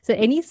have. So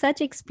any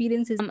such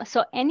experiences?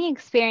 So any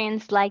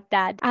experience like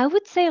that, I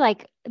would say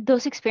like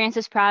those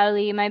experiences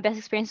probably my best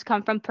experience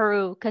come from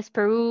Peru because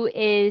Peru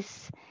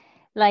is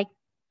like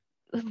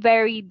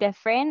very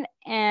different.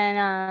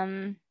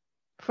 And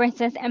for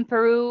instance, in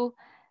Peru,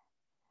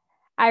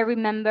 I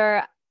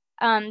remember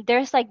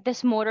there's like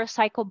this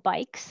motorcycle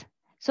bikes.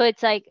 So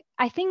it's like,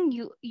 I think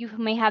you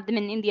may have them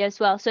in India as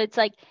well. So it's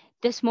like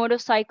this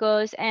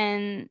motorcycles,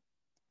 and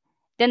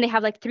then they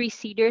have like three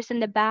seaters in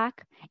the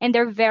back, and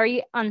they're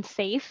very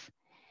unsafe.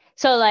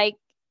 So like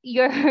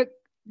you're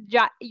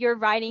you're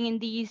riding in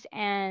these,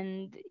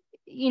 and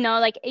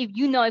like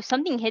if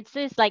something hits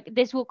this, like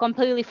this will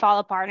completely fall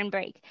apart and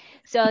break.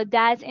 So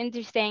that's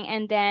interesting.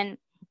 And then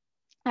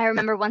I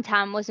remember one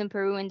time was in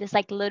Peru in this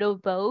like little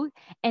boat,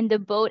 and the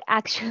boat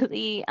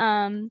actually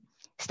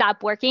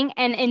stopped working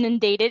and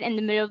inundated in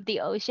the middle of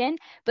the ocean.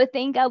 But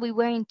thank God we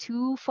weren't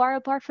too far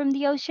apart from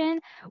the ocean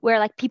where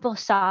like people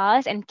saw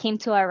us and came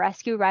to our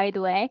rescue right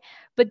away.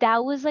 But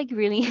that was like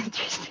really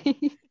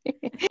interesting.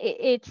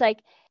 It's like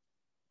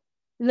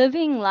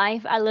living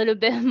life a little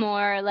bit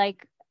more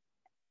like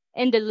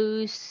in the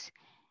loose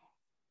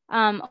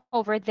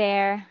over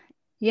there.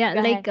 Yeah,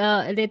 Go like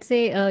ahead. let's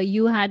say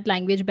you had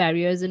language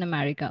barriers in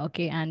America,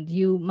 okay, and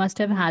you must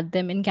have Mhm. had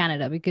them in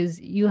Canada because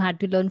you had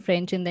to learn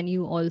French and then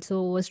you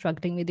also were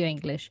struggling with your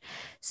English.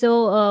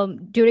 So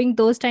during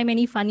those time,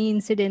 any funny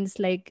incidents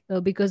like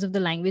because of the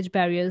language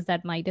barriers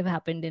that might have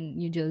happened in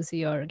New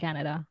Jersey or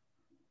Canada?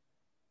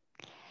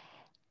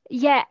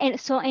 Yeah, and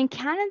so in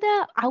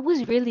Canada, I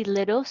was really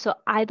little, so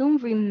I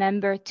don't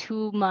remember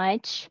too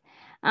much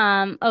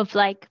of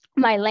like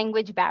my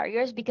language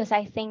barriers, because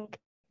I think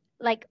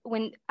like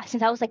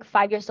since I was like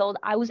 5 years old,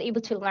 I was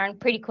able to learn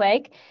pretty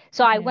quick.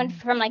 So I Yeah. went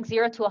from like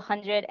 0 to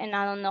 100, and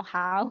I don't know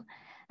how.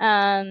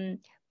 Um,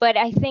 but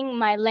I think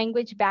my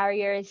language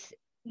barriers,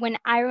 when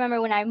I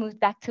remember when I moved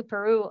back to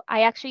Peru,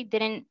 I actually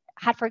didn't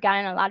had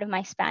forgotten a lot of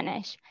my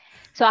Spanish.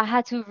 So I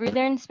had to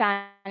relearn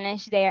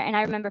Spanish there. And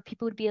I remember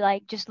people would be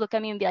like, just look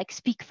at me and be like,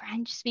 speak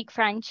French, speak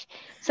French.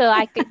 So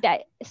I could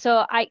that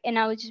so I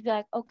would just be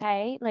like,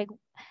 okay, like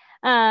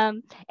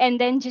and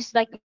then just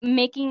like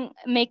making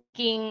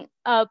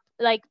up,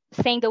 like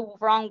saying the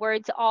wrong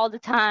words all the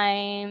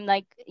time,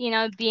 like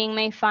being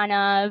made fun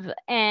of,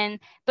 and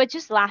but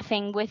just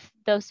laughing with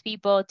those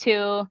people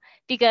too,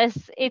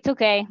 because it's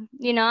okay.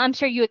 I'm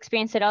sure you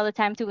experience it all the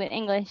time too with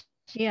English.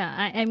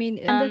 Yeah, I mean,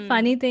 and the um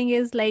funny thing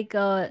is like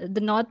the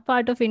north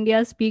part of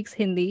India speaks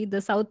Hindi,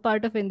 the south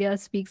part of India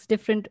speaks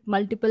different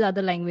multiple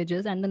other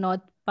languages, and the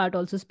north part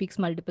also speaks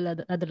multiple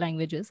other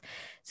languages.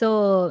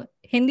 So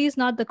Hindi is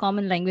not the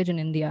common language in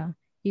India,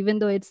 even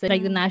though it's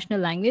like the mm. national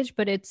language,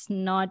 but it's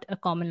not a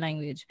common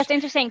language. That's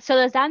interesting. So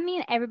does that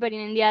mean everybody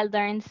in India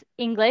learns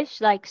English,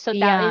 like, so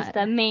that is Yeah,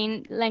 the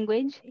main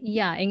language?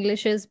 yeah,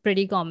 English is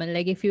pretty common.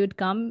 Like if you would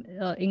come,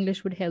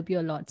 English would help you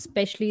a lot,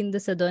 especially in the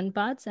southern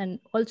parts and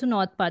also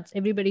north parts.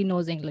 Everybody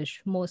knows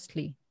English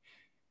mostly.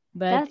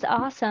 But That's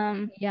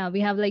awesome. yeah, we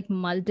have like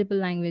multiple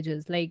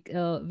languages. Like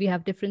we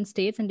have different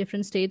states, and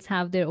different states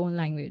have their own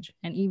language.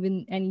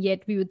 And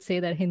yet we would say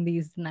that Hindi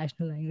is the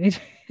national language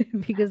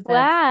because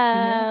that's,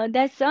 yeah, Wow,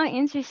 that's so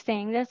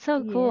interesting. That's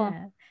so cool.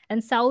 yeah.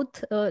 And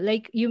South,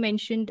 like you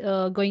mentioned,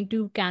 going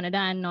to Canada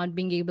and not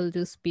being able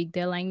to speak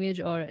their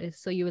language, or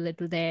so you were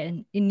little there.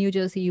 And in New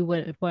Jersey,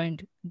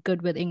 weren't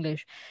good with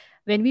English.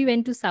 When we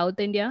went to South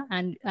India,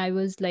 and I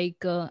was like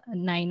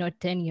 9 or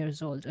 10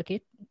 years old, okay,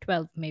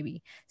 12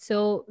 maybe.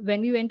 So when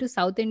we went to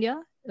South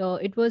India,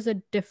 it was a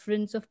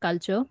difference of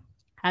culture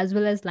as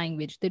well as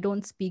language. They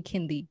don't speak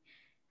Hindi,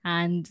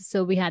 and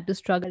so we had to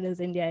struggle as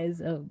India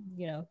is a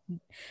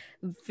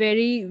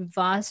very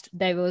vast,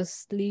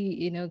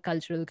 diversely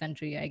cultural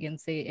country. I can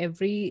say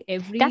That's every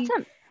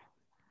a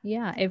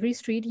yeah, every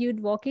street you'd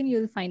walk in,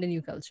 you'll find a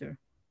new culture.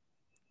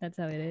 That's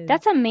how it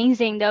that's is.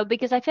 amazing though,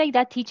 because I feel like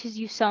that teaches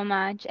you so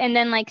much. And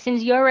then like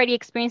since you're already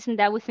experiencing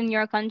that within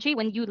your country,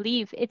 when you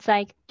leave, it's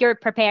like you're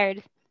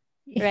prepared,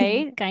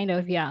 right? Kind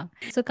of, yeah.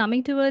 So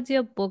coming towards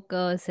your book,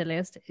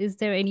 Celeste, is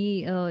there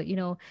any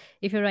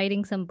if you're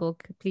writing some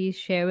book, please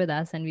share with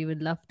us, and we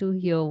would love to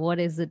hear what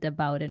is it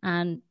about it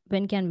and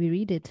when can we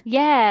read it.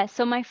 Yeah,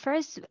 so my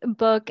first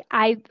book,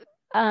 I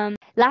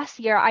last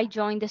year I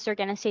joined this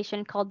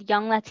organization called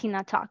Young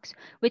Latina Talks,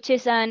 which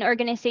is an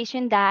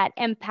organization that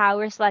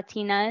empowers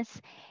Latinas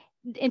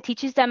and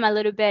teaches them a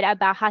little bit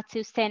about how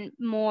to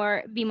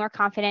be more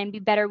confident, be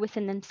better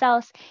within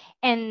themselves.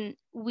 And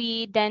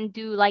we then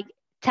do like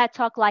TED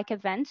Talk like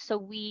events. So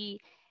we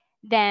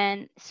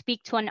then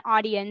speak to an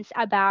audience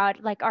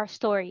about like our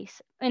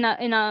stories in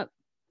a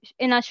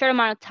short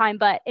amount of time,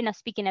 but in a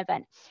speaking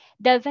event.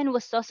 The event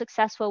was so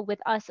successful with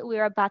us. We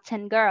were about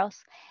 10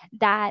 girls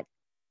that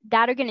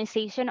that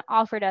organization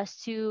offered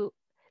us to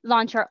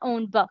launch our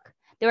own book.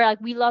 They were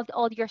like, we loved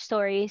all your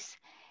stories,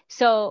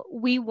 so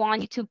we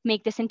want you to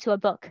make this into a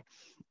book.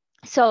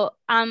 So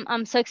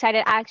I'm so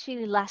excited. I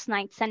actually last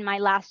night sent my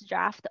last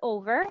draft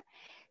over.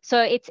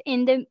 So it's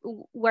in the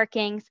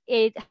workings.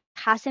 It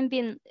hasn't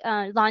been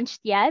launched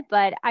yet,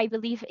 but I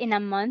believe in a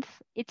month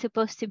it's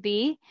supposed to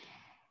be.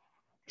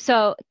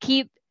 So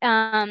stay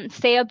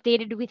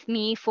updated with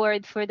me for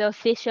the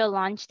official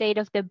launch date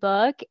of the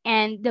book.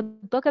 And the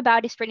book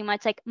about is pretty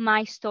much like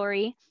my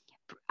story,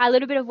 a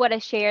little bit of what I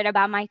shared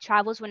about my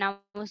travels when I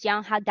was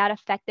young, how that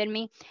affected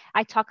me.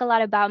 I talk a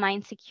lot about my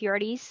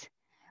insecurities,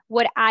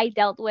 what I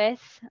dealt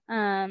with.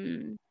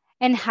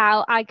 and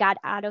how I got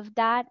out of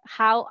that,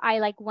 how I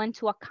like went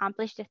to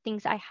accomplish the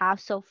things I have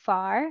so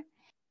far,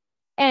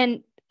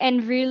 and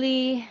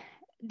really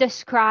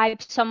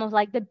describe some of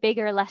like the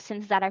bigger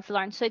lessons that I've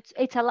learned. So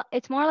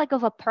it's more like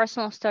of a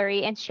personal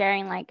story and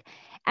sharing like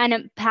an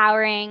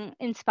empowering,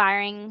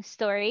 inspiring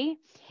story.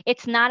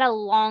 It's not a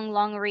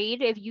long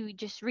read if you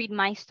just read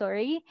my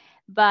story,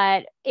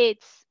 but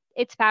it's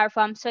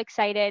powerful. I'm so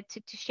excited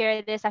to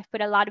share this. I've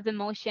put a lot of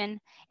emotion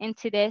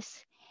into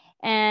this,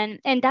 and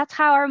that's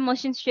how our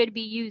emotions should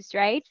be used,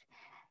 right?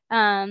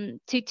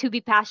 To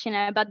be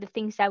passionate about the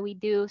things that we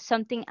do.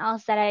 Something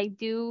else that I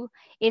do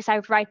is I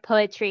write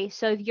poetry.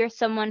 So if you're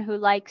someone who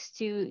likes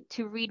to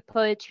read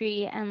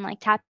poetry and like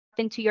tap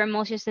into your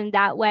emotions in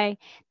that way,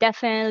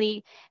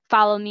 definitely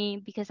follow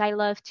me, because I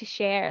love to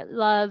share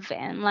love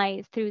and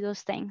light through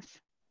those things.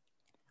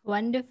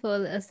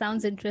 Wonderful.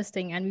 Sounds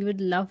interesting. And we would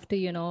love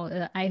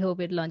to, I hope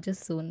it launches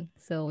soon.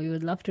 So we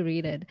would love to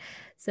read it.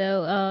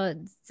 So,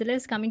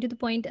 Celeste, coming to the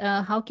point,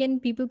 how can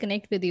people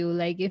connect with you?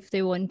 Like if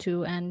they want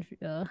to, and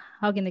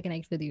how can they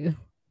connect with you?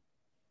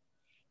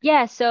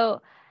 Yeah,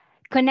 so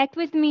connect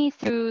with me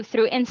through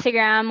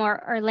Instagram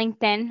or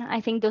LinkedIn.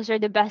 I think those are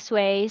the best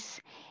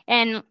ways.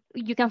 And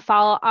you can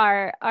follow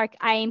our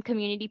I am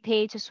community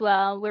page as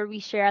well, where we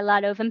share a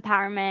lot of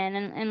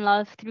empowerment and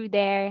love through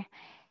there.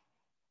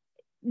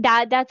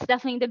 That's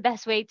definitely the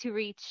best way to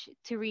reach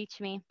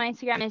me. My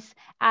Instagram is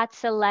at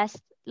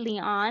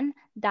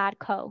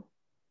celesteleon.co.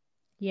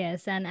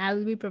 Yes, and I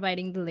will be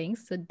providing the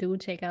links. So do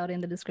check out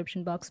in the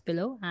description box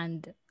below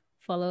and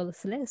follow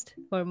Celeste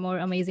for more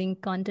amazing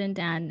content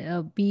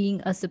and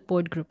being a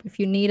support group. If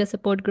you need a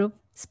support group,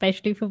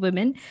 especially for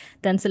women,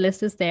 then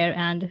Celeste is there,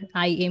 and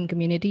I am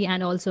community,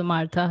 and also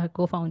Martha, her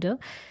co-founder.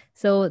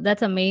 So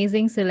that's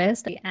amazing,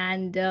 Celeste.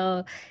 And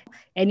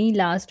any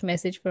last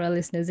message for our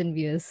listeners and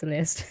viewers,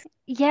 Celeste?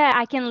 Yeah,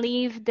 I can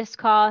leave this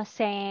call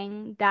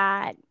saying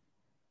that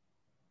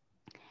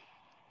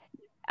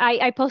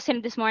I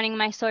posted this morning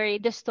my story.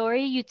 The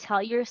story you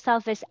tell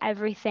yourself is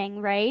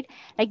everything, right?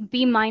 Like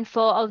be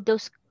mindful of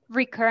those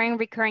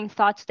recurring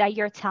thoughts that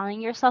you're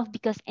telling yourself,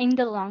 because in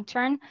the long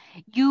term,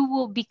 you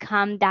will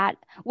become that.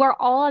 We're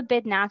all a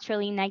bit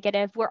naturally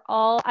negative. We're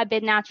all a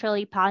bit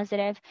naturally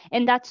positive,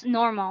 and that's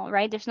normal,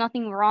 right? There's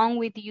nothing wrong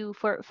with you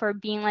for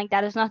being like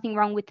that. There's nothing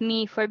wrong with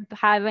me for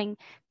having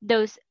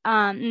those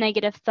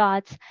negative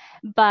thoughts.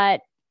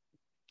 But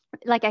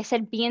like I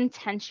said, be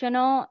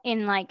intentional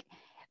in like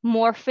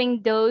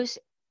morphing those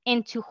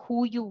into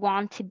who you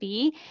want to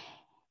be,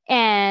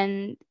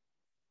 and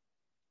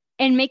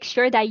make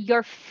sure that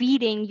you're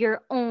feeding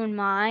your own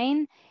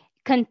mind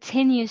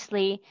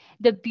continuously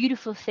the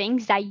beautiful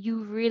things that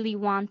you really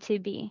want to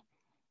be,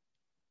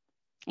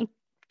 and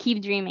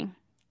keep dreaming.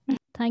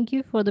 Thank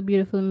you for the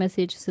beautiful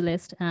message,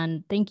 Celeste,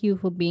 and thank you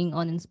for being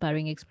on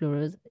Inspiring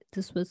Explorers.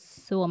 This was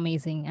so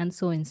amazing and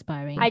so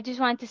inspiring. I just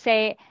want to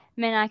say,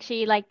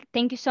 Meenakshi, like,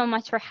 thank you so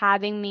much for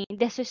having me.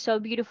 This is so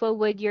beautiful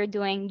what you're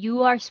doing.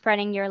 You are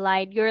spreading your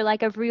light. You're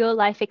like a real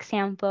life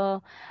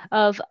example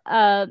of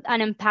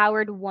an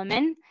empowered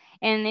woman.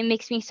 And it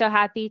makes me so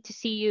happy to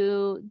see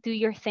you do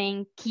your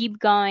thing. Keep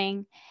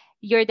going.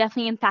 You're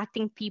definitely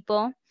impacting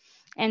people.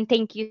 And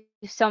thank you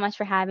so much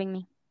for having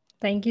me.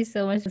 Thank you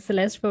so much,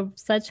 Celeste, for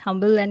such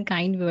humble and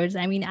kind words.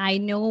 I mean, I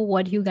know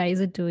what you guys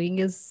are doing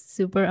is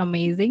super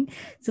amazing.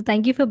 So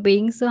thank you for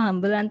being so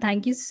humble, and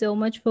thank you so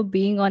much for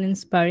being on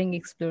Inspiring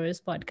Explorers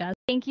podcast.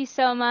 Thank you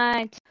so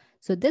much.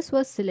 So this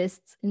was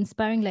Celeste's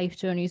inspiring life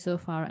journey so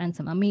far and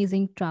some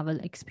amazing travel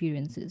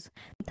experiences.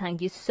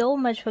 Thank you so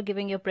much for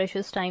giving your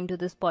precious time to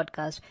this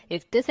podcast.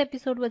 If this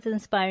episode was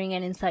inspiring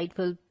and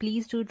insightful,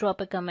 please do drop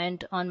a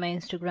comment on my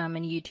Instagram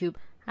and YouTube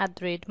at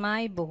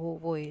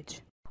 @mybohovoyage.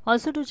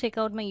 Also, do check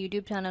out my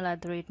YouTube channel at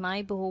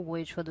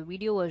 @mybohovoyage for the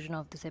video version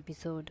of this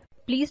episode.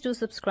 Please do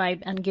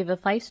subscribe and give a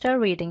 5-star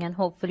rating and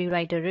hopefully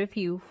write a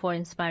review for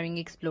Inspiring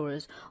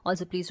Explorers.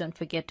 Also, please don't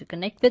forget to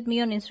connect with me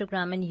on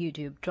Instagram and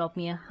YouTube. Drop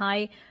me a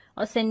hi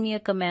or send me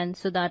a comment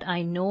so that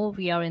I know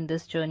we are in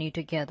this journey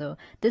together.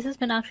 This is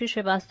Meenakshi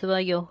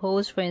Srivastava, your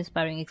host for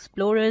Inspiring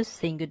Explorers,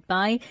 saying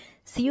goodbye.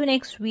 See you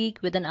next week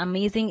with an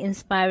amazing,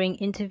 inspiring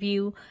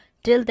interview.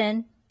 Till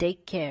then,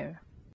 take care.